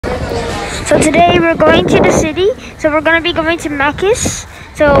So today we're going to the city. So we're gonna be going to Mac's.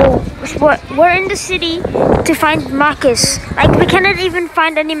 So we're in the city to find Mac's. Like we cannot even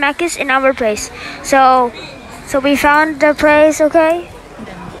find any Mac's in our place. So we found the place, okay?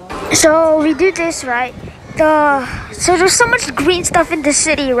 So we do this, right? So there's so much green stuff in the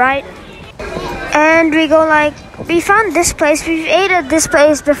city, right? And we go like, we found this place. We've ate at this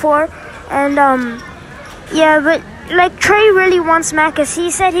place before, and yeah, but like Trey really wants Mac's. He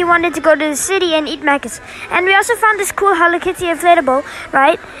said he wanted to go to the city and eat Mac's. And we also found this cool Hello Kitty inflatable,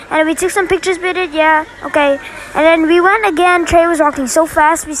 right? And we took some pictures with it, yeah, okay. And then we went again. Trey was walking so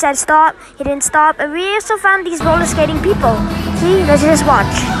fast, we said stop. He didn't stop. And we also found these roller skating people. See, let's just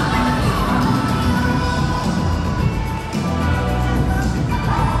watch.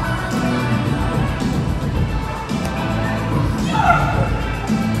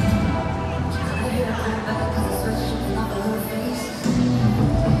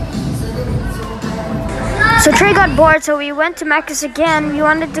 So Trey got bored, so we went to Mac's again. We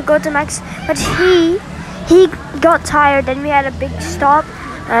wanted to go to Mac's, but he got tired, and we had a big stop,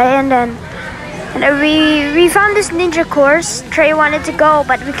 and we found this ninja course. Trey wanted to go,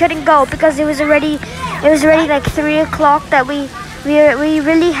 but we couldn't go because it was already like 3 o'clock that we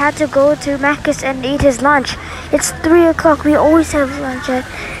really had to go to Mac's and eat his lunch. It's 3 o'clock. We always have lunch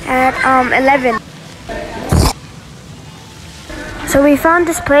at 11. So we found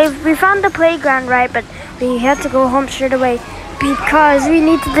the playground, right? But we had to go home straight away because we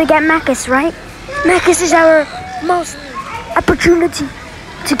needed to get Mac's, right? Mac's is our most opportunity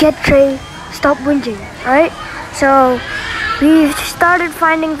to get Trey stop whinging, right? So we started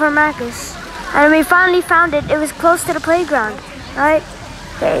finding for Mac's, and we finally found it. It was close to the playground, right?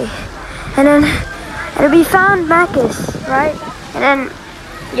 Okay, and we found Mac's, right? And then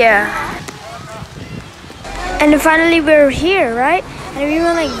yeah. And then finally we're here, right? And we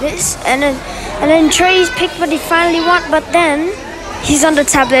went like this, and then Trey's picked what he finally want, but then he's on the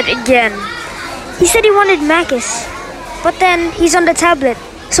tablet again. He said he wanted Mac's, but then he's on the tablet.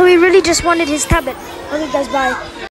 So we really just wanted his tablet. Okay guys, bye.